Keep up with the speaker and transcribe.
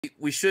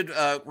We should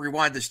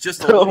rewind this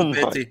just a little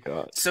bit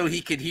God. so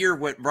he could hear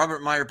what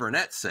Robert Myer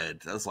Burnett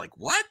said. I was like,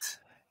 what?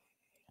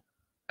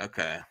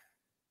 Okay.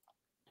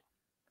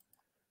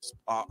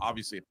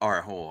 Obviously. All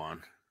right, hold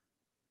on.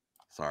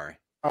 Sorry.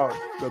 Oh,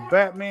 the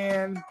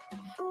Batman,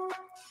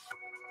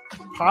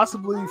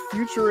 possibly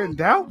future in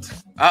doubt.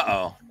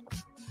 Uh-oh.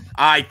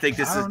 I think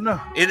this I don't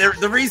know.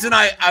 The reason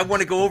I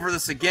want to go over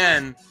this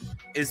again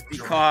is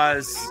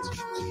because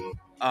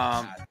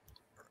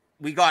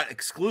we got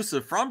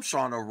exclusive from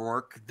Shaun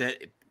Orourke that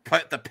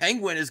the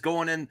Penguin is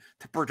going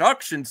into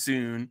production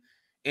soon,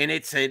 and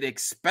it's an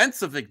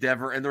expensive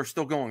endeavor, and they're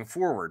still going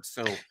forward.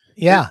 So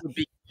yeah, this would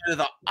be kind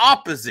of the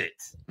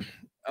opposite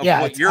of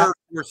what your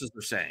sources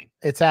are saying.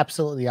 It's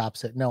absolutely the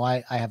opposite. No,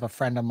 I have a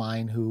friend of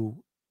mine who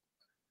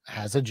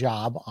has a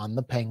job on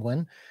the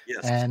Penguin,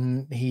 yes,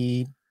 and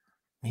he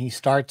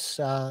starts.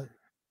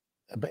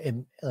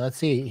 Let's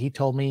see, he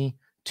told me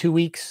 2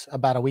 weeks,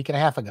 about a week and a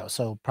half ago,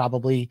 so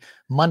probably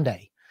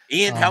Monday.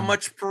 And how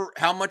much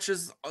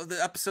is the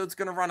episode's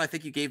going to run? I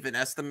think you gave an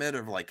estimate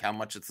of like how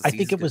much it's. I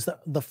think it was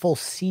the full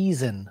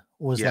season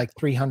was like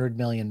 $300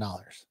 million.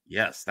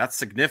 Yes, that's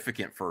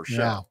significant for a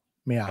show.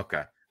 Yeah.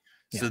 Okay.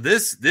 Yeah. So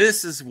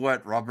this is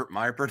what Robert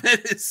Myer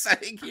Burnett is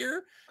saying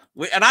here,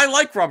 and I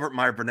like Robert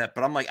Myer Burnett,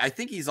 but I'm like, I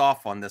think he's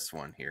off on this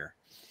one here.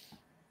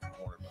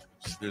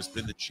 There's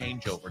been the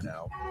changeover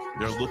now.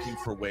 They're looking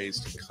for ways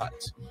to cut.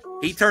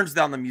 He turns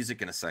down the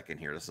music in a second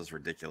here. This is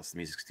ridiculous. The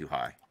music's too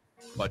high.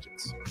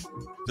 Budgets.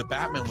 The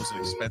Batman was an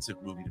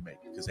expensive movie to make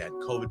because they had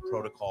COVID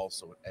protocols,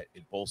 so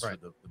it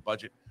bolstered the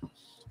budget.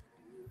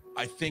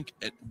 I think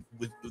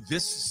with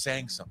this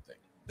saying something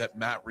that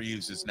Matt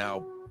Reeves is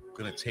now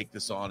going to take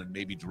this on and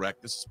maybe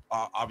direct. This is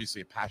obviously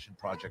a passion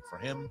project for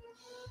him.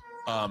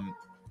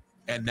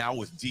 And now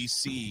with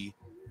DC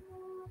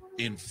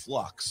in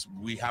flux,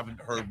 we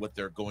haven't heard what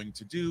they're going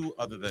to do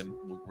other than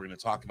we're going to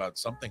talk about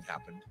something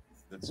happened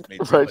that's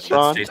made somebody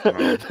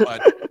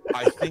but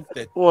I think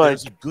that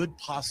there's a good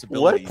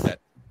possibility that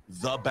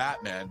the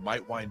Batman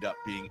might wind up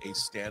being a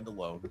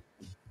standalone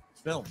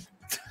film.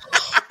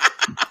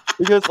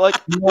 Because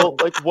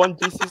when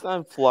DC's not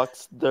in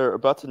flux, they're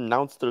about to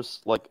announce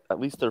there's like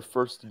at least their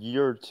first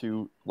year or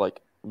two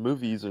like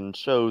movies and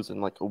shows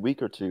in like a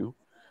week or two,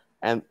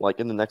 and like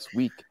in the next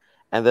week,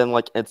 and then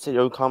like at San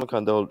Diego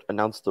Comic-Con they'll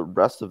announce the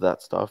rest of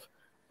that stuff,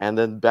 and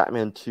then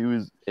Batman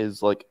 2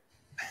 is like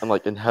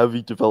in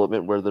heavy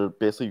development where they're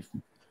basically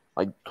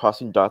like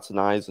crossing dots and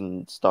I's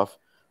and stuff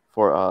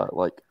for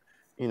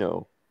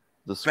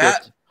the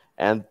script,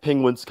 and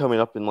Penguin's coming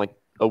up in like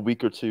a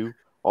week or two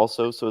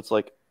also, so it's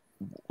like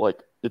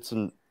it's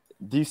in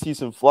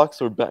DC's in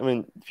flux or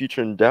Batman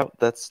future in doubt.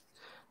 That's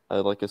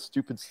like a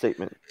stupid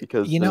statement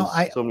because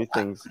so many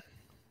things.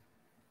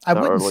 I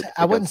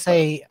wouldn't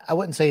say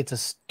it's a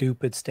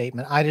stupid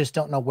statement. I just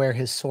don't know where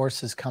his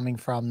source is coming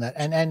from.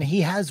 And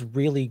he has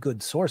really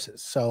good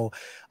sources, so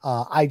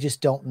I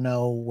just don't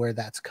know where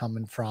that's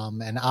coming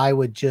from. And I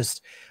would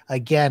just,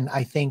 again,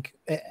 I think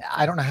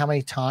I don't know how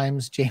many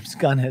times James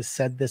Gunn has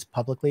said this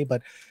publicly,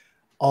 but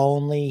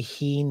only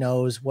he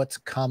knows what's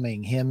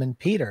coming. Him and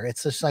Peter.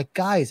 It's just like,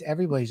 guys,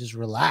 everybody just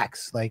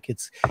relax. Like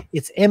it's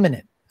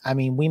imminent. I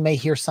mean, we may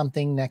hear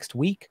something next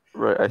week.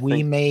 Right.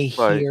 We may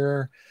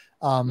hear.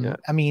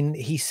 I mean,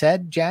 he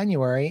said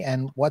January,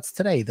 and what's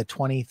today? The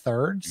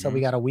 23rd. So we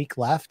got a week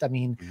left. I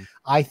mean,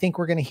 I think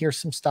we're going to hear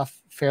some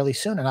stuff fairly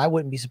soon, and I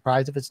wouldn't be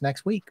surprised if it's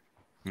next week.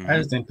 I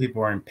just think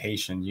people are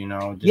impatient,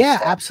 Yeah,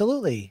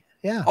 absolutely.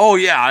 Yeah. Oh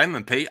yeah, I'm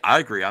impatient. I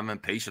agree. I'm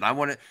impatient. I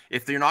want to.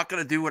 If they're not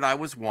going to do what I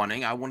was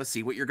wanting, I want to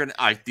see what you're going to.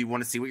 I do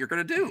want to see what you're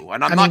going to do,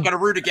 and I'm not going to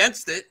root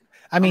against it.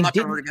 I mean, I'm not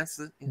going to root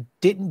against it.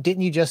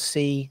 Didn't you just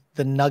see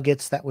the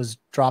nuggets that was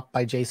dropped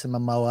by Jason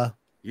Momoa?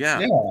 Yeah.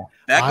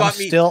 That got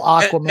me still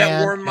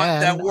Aquaman.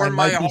 That warmed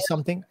my heart.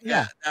 Something.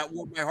 Yeah, that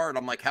warmed my heart.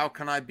 I'm like, how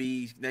can I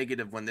be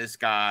negative when this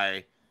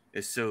guy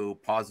is so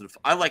positive?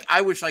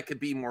 I wish I could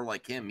be more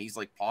like him. He's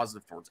like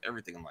positive towards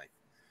everything in life.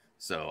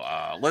 So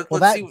let's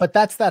see. But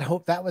that's that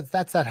hope.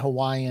 That's that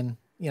Hawaiian,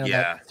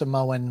 that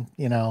Samoan,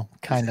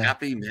 kind of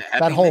happy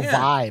that whole man.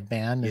 Vibe,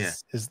 man.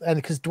 Is and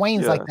because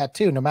Dwayne's like that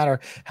too. No matter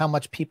how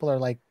much people are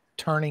like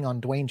turning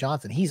on Dwayne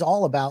Johnson, he's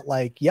all about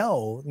like,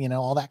 all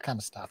that kind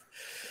of stuff.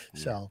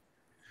 So.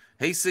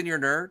 Hey, Senior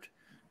Nerd.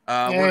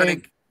 We're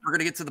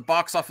gonna get to the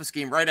box office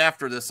game right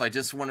after this. I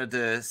just wanted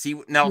to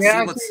see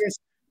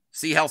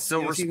see how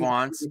Sil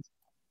responds.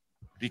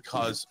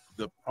 Because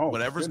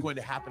whatever's going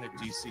to happen at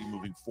DC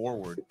moving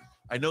forward,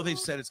 I know they've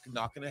said it's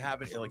not going to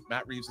happen. Like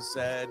Matt Reeves has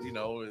said,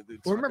 Well,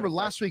 remember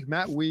last week,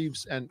 Matt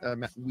Reeves and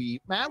Matt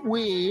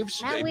Reeves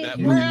just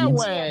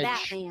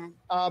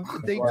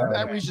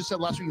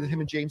said last week that him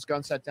and James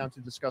Gunn sat down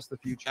to discuss the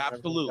future.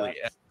 Absolutely.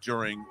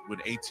 During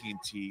when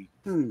AT&T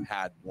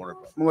had Warner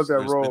Brothers,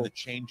 there's been the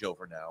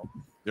changeover now.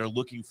 They're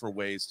looking for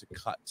ways to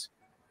cut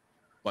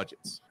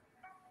budgets.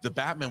 The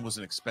Batman was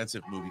an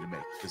expensive movie to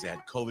make because they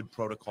had COVID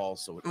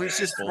protocols. So he's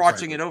just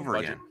watching it over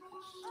again.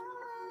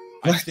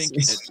 I think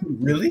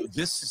really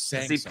this is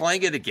saying he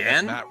playing it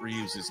again? Matt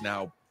Reeves is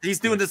now.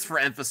 He's doing this for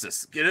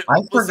emphasis. Get it? I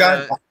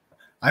forgot.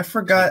 I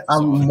forgot So,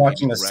 I'm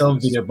watching a Cell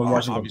Reynolds, video, but I'm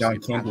watching a obviously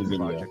John Campbell passion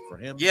video. project for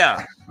him.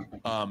 Yeah.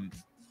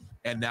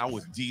 And now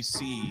with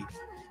DC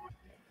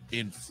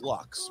in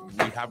flux,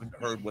 we haven't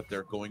heard what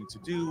they're going to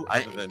do.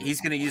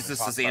 He's going to use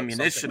this as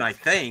ammunition, I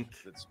think.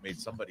 That's made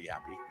somebody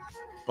happy.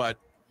 But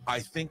I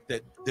think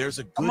that there's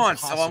a good Come on,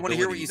 so I want to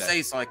hear what you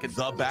possibility say so I can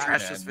the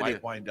trash this Batman video.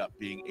 might wind up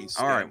being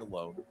a All right.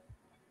 standalone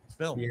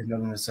film. He has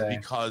nothing to say.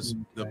 Because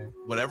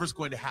whatever's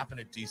going to happen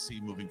at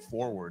DC moving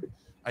forward,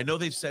 I know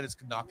they've said it's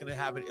not going to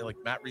have it. Like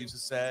Matt Reeves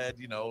has said,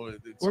 you know.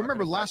 Well,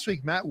 remember last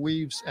week, Matt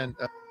Reeves and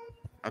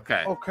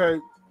Okay. Okay,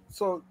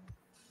 so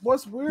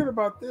what's weird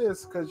about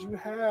this? Because you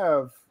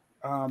have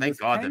Thank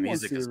God the Penguin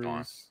music is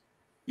gone. series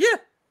Yeah.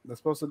 that's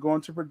supposed to go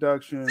into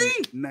production See?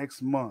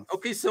 next month.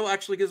 Okay, so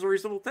actually gives a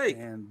reasonable take.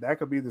 And that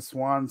could be the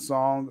swan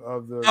song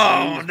of the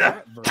Oh,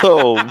 no. Batverse.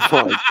 Oh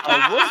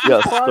my! What's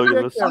Yes, the so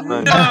you're project listening.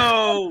 that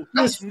No,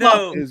 This no,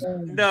 fucking is-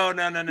 thing. no.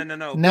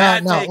 No,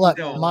 Bad no. take, Look,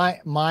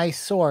 no. my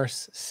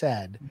source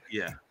said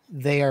Yeah.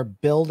 they are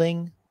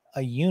building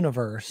a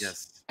universe,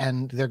 Yes.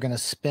 and they're going to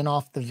spin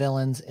off the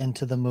villains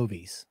into the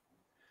movies.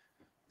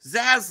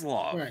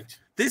 Zaslav. Right.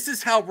 This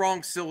is how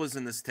wrong Sil is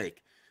in this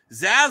take.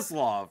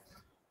 Zaslav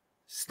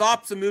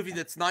stops a movie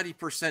that's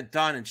 90%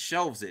 done and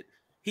shelves it.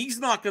 He's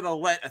not going to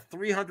let a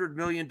 $300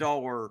 million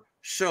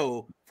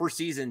show for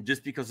season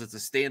just because it's a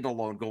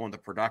standalone go into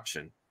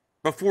production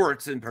before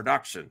it's in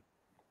production.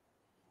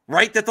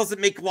 Right? That doesn't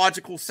make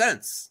logical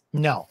sense.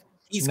 No.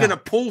 He's No. going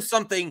to pull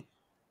something.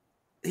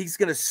 He's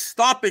going to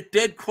stop it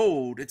dead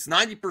cold. It's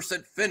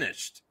 90%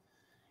 finished.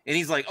 And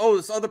he's like, oh,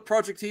 this other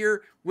project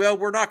here, well,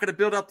 we're not going to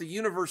build out the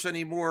universe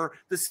anymore.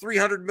 This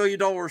 $300 million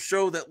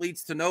show that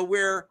leads to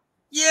nowhere.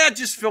 Yeah,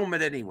 just film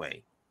it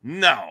anyway.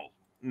 No.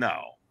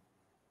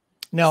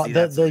 See, The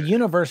that's weird.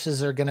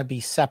 universes are going to be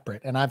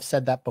separate. And I've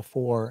said that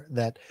before,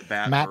 that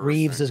Batverse Matt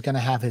Reeves and- is going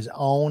to have his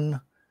own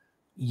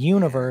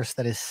universe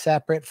that is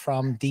separate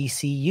from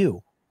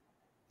DCU.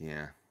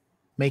 Yeah.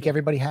 Make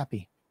everybody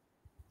happy.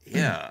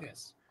 Yeah.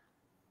 Yes.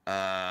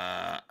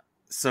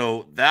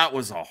 So that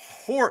was a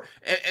horror.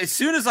 As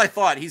soon as I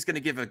thought he's going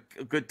to give a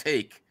good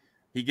take,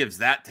 he gives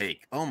that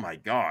take. Oh my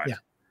God. Yeah.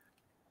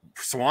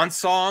 Swan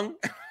song?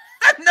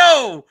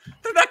 No,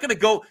 they're not going to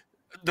go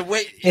the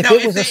way. If no,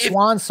 it was a if-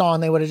 swan song,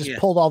 they would have just Yeah.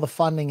 pulled all the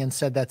funding and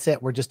said, that's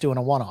it. We're just doing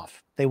a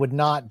one-off. They would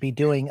not be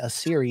doing a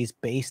series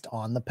based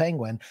on the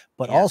Penguin,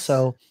 but Yes.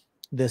 also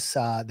this,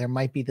 there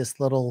might be this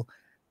little,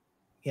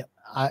 it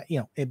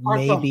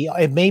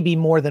Arkham. may be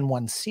more than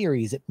one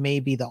series. It may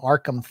be the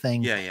Arkham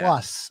thing Yeah, yeah.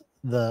 plus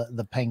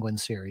the Penguin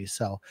series.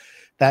 So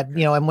that,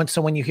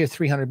 and when you hear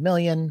 300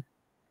 million,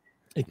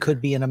 it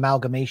could be an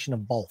amalgamation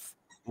of both.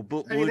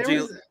 Well, I mean, Blue there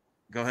Jay- was-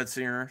 go ahead,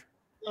 Senior.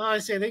 I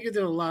say they could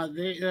do a lot.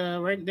 They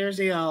right there's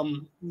a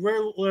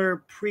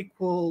Riddler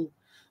prequel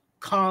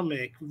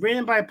comic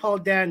written by Paul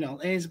Dano,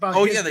 and it's about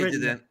Oh his yeah, they Riddler.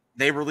 didn't.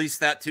 They released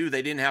that too.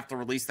 They didn't have to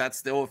release that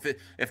still.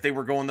 If they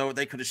were going though,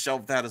 they could have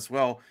shelved that as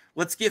well.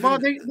 Let's give Well,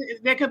 him.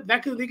 they could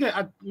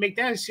make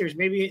that a series,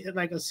 maybe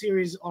like a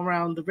series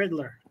around the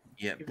Riddler.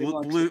 Yeah, if they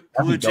want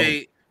Blue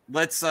Jay.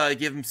 Let's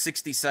give him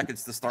 60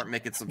 seconds to start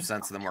making some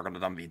sense, and then we're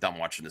gonna be done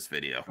watching this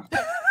video.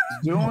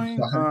 Doing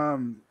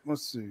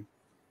let's see.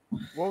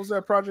 What was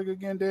that project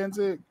again,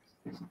 Danzig?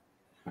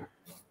 The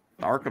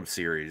Arkham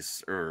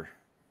series or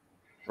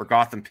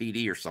Gotham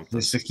PD or something.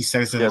 The 60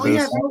 seconds of Yeah, Oh yeah,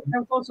 there's-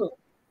 that's also the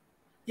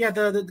See if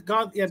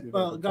I can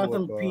pull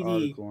Gotham up a PD.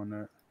 article on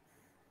that.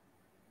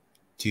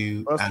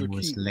 Dude, Buster I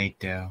was Keaton. late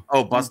down.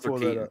 Oh, Buster pull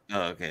that Keaton. up.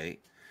 Oh, okay.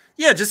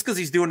 Yeah, just because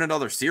he's doing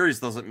another series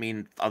doesn't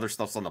mean other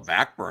stuff's on the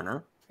back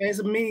burner. And it's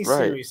a mini Right.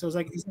 series, so it's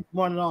like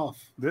one off.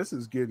 This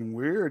is getting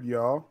weird,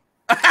 y'all.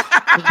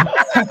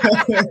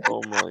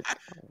 Oh my! God.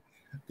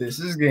 This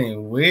is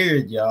getting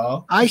weird,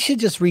 y'all. I should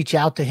just reach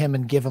out to him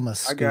and give him a I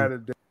scoop. got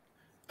it.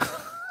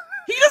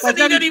 He doesn't Like,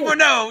 need that'd any be more.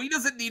 No, he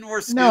doesn't need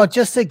more. No, scoop.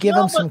 just to give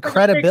No, him some but like-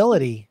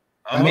 credibility.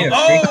 I made a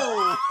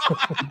Oh,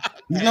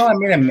 You know, I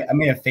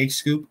made a fake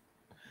scoop.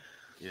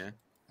 yeah.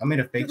 I made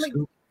a fake Like-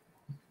 scoop.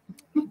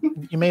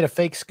 You made a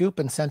fake scoop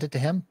and sent it to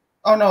him.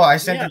 Oh no, I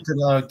sent Yeah. it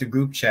to the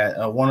group chat.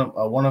 One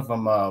of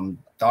them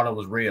thought it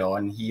was real,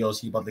 and he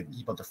about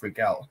to freak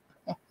out.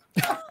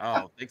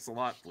 Oh, thanks a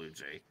lot, Blue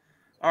Jay.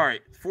 All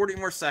right, 40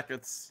 more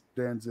seconds.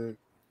 Danzig.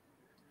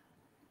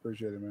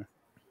 Appreciate it,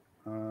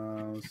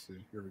 man. Let's see.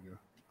 Here we go.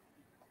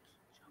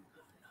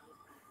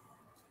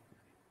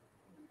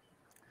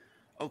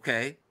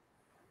 Okay,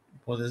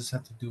 What does this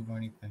have to do with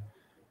anything?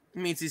 it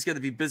means he's going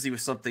to be busy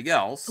with something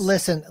else.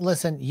 Listen.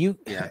 You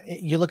Yeah.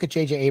 you look at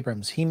J.J.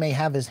 Abrams. He may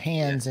have his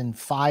hands in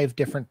 5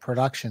 different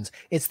productions.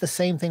 It's the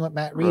same thing with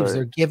Matt Reeves. Right.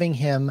 They're giving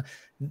him.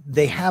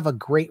 They have a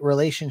great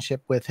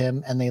relationship with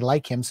him, and they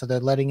like him, so they're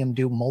letting him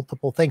do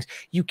multiple things.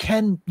 You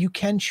can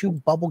chew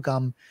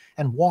bubblegum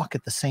and walk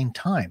at the same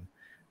time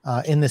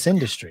in this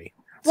industry.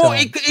 Well,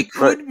 So- it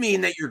could mean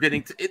that you're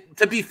getting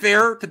to be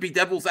fair, to be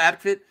devil's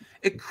advocate,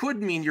 it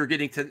could mean you're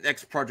getting to the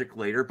next project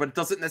later, but it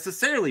doesn't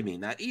necessarily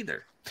mean that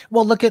either.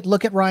 Well, look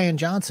at Ryan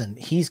Johnson.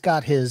 He's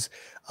got his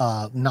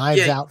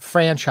Knives Yeah. Out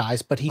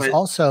franchise, but he's But-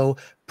 also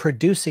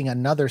producing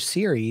another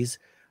series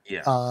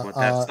Yeah, but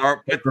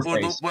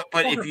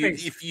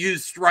if you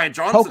use Ryan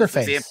Johnson Poker as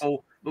an Face.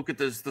 example, look at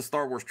the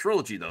Star Wars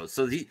trilogy though.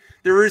 So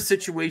there is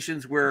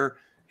situations where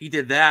he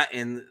did that,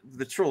 and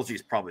the trilogy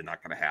is probably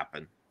not going to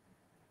happen.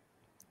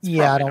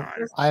 Yeah,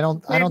 I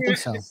don't think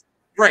so.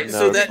 Right. No,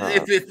 so that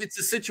it's if it's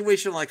a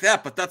situation like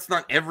that, but that's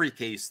not every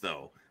case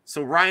though.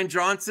 So Ryan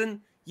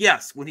Johnson,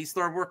 yes, when he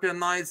started working on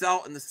Knives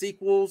Out and the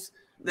sequels,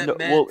 that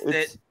meant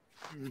that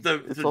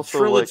the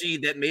trilogy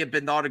that may have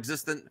been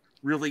non-existent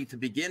really to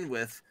begin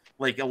with,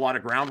 like a lot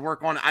of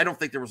groundwork on it. I don't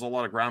think there was a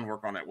lot of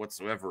groundwork on it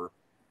whatsoever.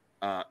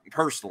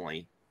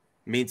 Personally,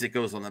 means it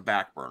goes on the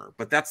back burner,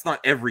 but that's not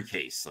every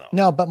case though.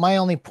 No, but my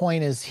only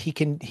point is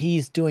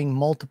he's doing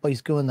multiple.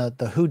 He's doing the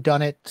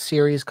whodunit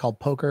series called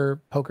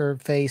Poker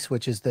Face,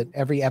 which is that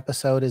every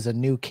episode is a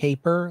new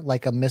caper,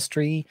 like a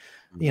mystery,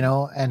 you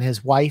know, and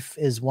his wife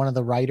is one of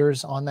the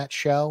writers on that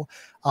show.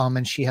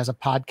 And she has a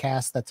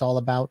podcast that's all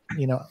about,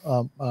 you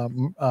know,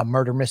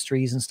 murder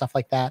mysteries and stuff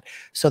like that.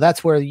 So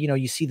that's where, you know,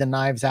 you see the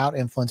Knives Out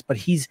influence, but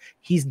he's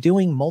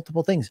doing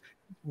multiple things,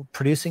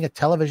 producing a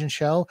television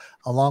show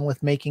along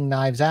with making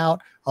Knives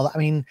Out. I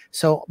mean,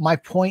 so my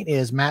point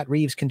is Matt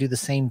Reeves can do the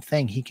same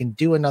thing. He can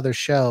do another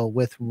show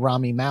with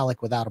Rami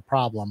Malek without a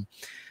problem.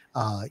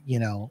 You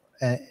know,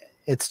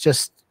 it's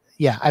just,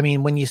 yeah. I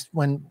mean,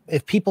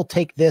 if people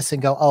take this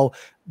and go, oh,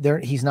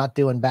 he's not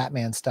doing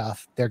Batman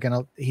stuff,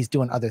 he's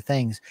doing other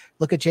things.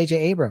 Look at J.J.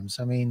 Abrams.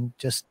 I mean,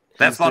 just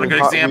that's not a good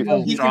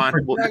example, Sean.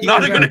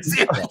 Not a good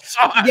example,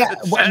 Sean. Yeah,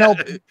 no,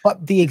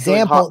 but the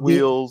example, Hot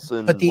Wheels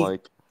and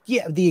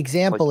the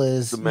example like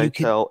is the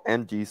Mattel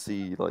and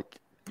DC, like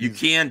you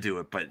can do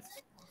it, but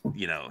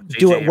you know,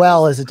 do it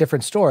well is a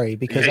different story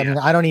because I mean,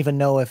 I don't even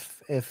know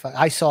if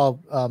I saw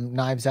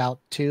Knives Out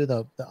 2,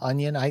 the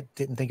Onion. I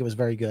didn't think it was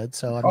very good.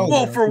 So I mean,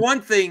 well, for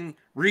one thing,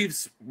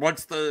 Reeves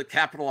wants to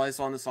capitalize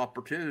on this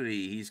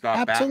opportunity. He's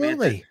got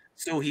Batman,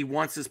 so he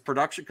wants his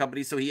production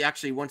company. So he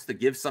actually wants to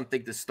give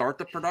something to start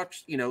the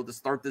production. You know, to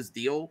start this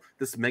deal,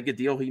 this mega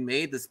deal he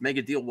made. This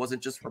mega deal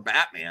wasn't just for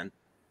Batman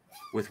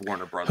with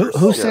Warner Brothers.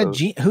 Who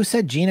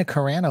said Gina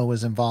Carano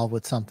was involved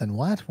with something?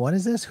 What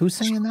is this? Who's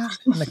saying that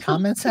in the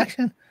comment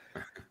section?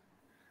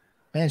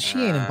 Man,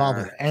 she ain't involved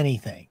with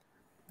anything.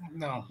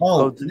 No.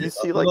 Oh, did you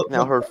see like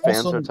now her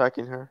fans are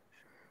attacking her?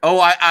 Oh,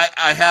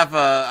 I have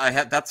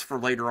that's for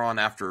later on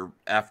after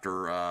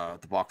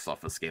the box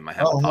office game. I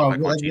have a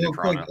topic on Gina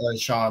Carano.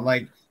 Sean,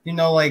 like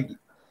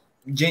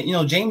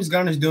James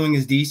Gunn is doing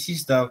his DC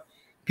stuff.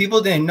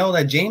 People didn't know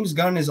that James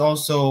Gunn is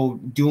also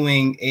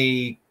doing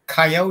a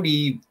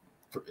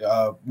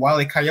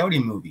Wile E. Coyote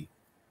movie.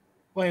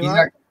 Wait,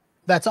 what?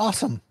 That's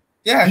awesome.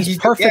 Yeah, he's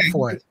perfect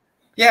for it.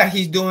 Yeah,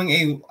 he's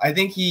doing I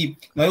think it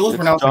was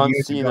pronounced John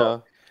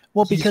Cena.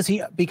 Well, because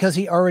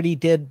he already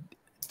did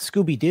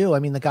Scooby-Doo. I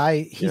mean, the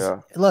guy,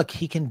 look,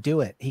 he can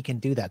do it. He can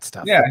do that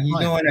stuff. Yeah, he's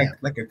doing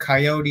like a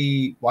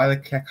Wile E.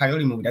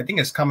 Coyote movie. I think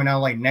it's coming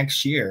out like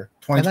next year,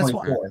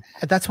 2024.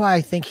 That's why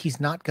I think he's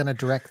not going to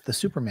direct the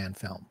Superman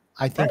film.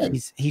 I think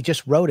he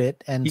just wrote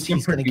it and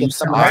he's going to get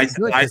somebody to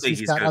do it. I think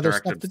he's got other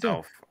stuff to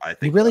do.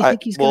 You really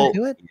think he's going to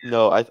do it?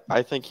 No,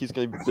 I think he's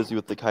going to be busy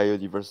with the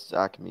Coyote versus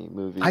Acme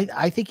movie.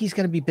 I think he's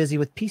going to be busy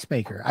with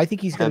Peacemaker. I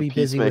think he's going to be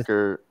busy with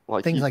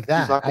things like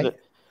that.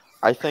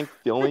 I think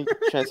the only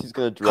chance he's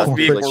going to direct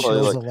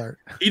is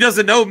he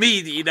doesn't know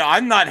me. You know,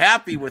 I'm not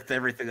happy with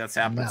everything that's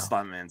happened.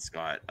 Stuntman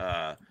Scott.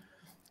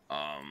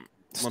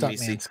 Let me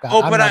see. Scott.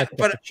 Oh,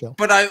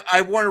 but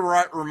I want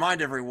to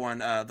remind everyone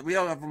that we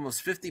have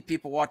almost 50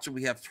 people watching.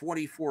 We have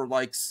 24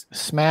 likes.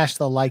 Smash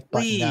the like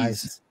button,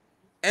 guys.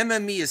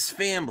 MME is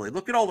family.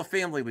 Look at all the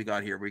family we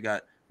got here. We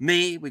got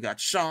me, we got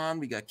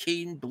Shaun, we got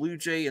Caden, Blue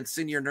Jay, and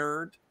Senior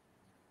Nerd.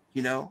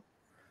 You know,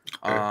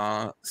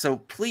 so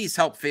please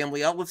help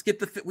family out. Let's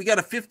get we got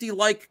a 50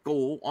 like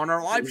goal on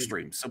our live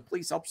stream, so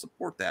please help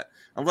support that.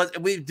 Unless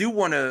we do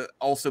want to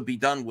also be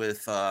done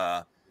with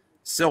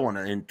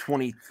Sylna in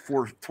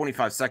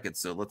 25 seconds.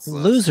 So let's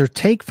loser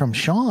take from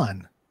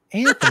Shaun.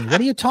 Anthony, what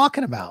are you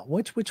talking about?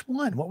 Which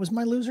one? What was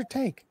my loser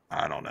take?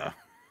 I don't know.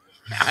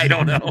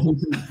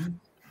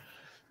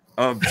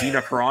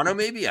 Gina Carano,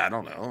 maybe? I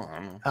don't know.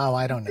 Oh,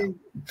 I don't know.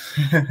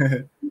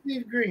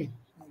 Steve Green.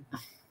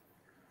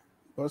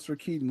 Buster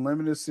Keaton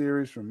limited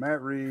series from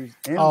Matt Reeves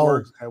and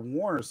works at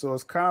Warner. So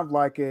it's kind of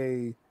like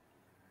a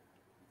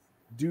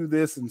do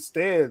this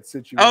instead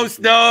situation. Oh,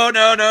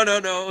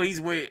 no. He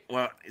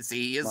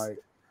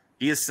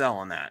is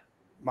selling that.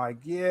 Like,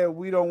 yeah,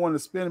 we don't want to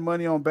spend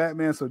money on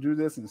Batman, so do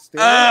this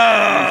instead.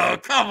 Oh,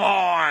 come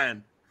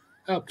on.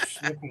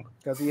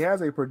 Because he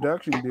has a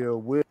production deal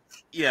with.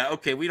 Yeah,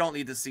 okay, we don't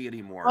need to see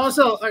anymore.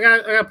 Also, I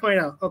got to point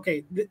out,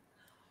 okay,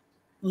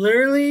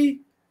 literally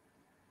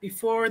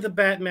before the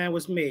Batman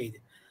was made,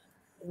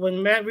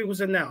 when Matt Reeves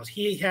was announced,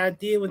 he had a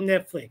deal with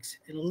Netflix,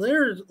 and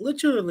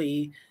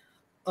literally,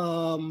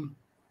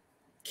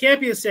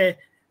 Campion said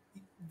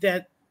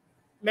that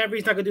Matt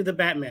Reeves not gonna do the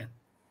Batman.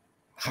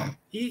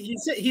 He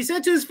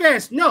said to his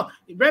fans, no,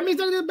 Matt Reeves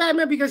not gonna do the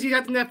Batman because he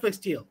got the Netflix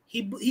deal.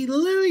 He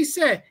literally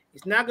said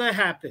it's not gonna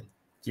happen.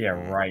 Yeah,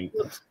 right.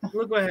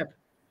 Look what happened.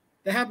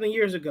 That happened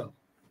years ago.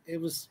 It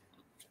was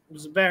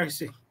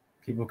embarrassing.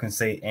 People can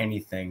say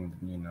anything,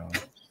 you know.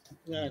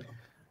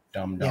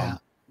 Dumb. Yeah.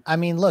 I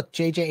mean, look,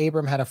 J.J.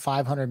 Abrams had a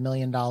 $500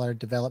 million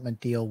development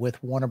deal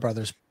with Warner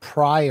Brothers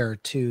prior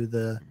to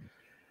the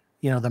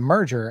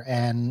merger,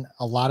 and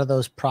a lot of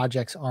those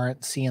projects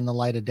aren't seeing the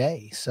light of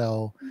day.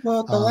 So,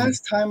 well, the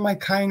last time I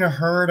kind of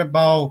heard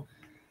about,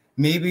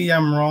 maybe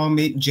I'm wrong,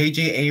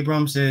 J.J.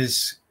 Abrams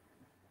is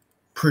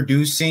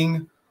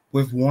producing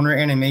with Warner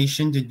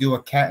Animation to do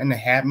a Cat in the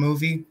Hat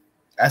movie.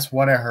 That's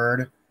what I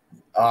heard.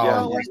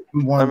 I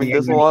mean,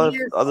 there's a lot of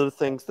other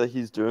things that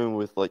he's doing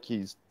with, like,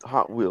 he's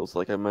Hot Wheels,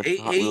 like I mentioned,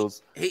 Hot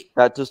Wheels.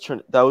 That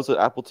was an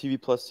Apple TV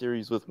Plus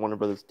series with Warner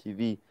Brothers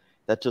TV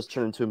that just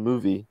turned into a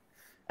movie,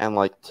 and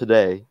like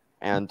today,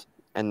 and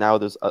now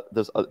there's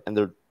and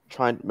they're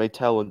trying,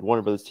 Mattel and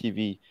Warner Brothers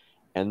TV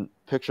and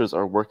Pictures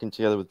are working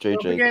together with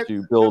JJ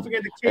to build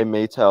a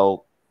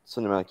Mattel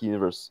cinematic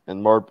universe,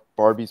 and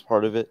Barbie's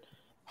part of it,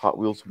 Hot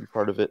Wheels will be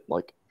part of it.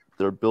 Like,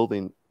 they're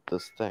building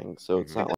this thing, so it's not like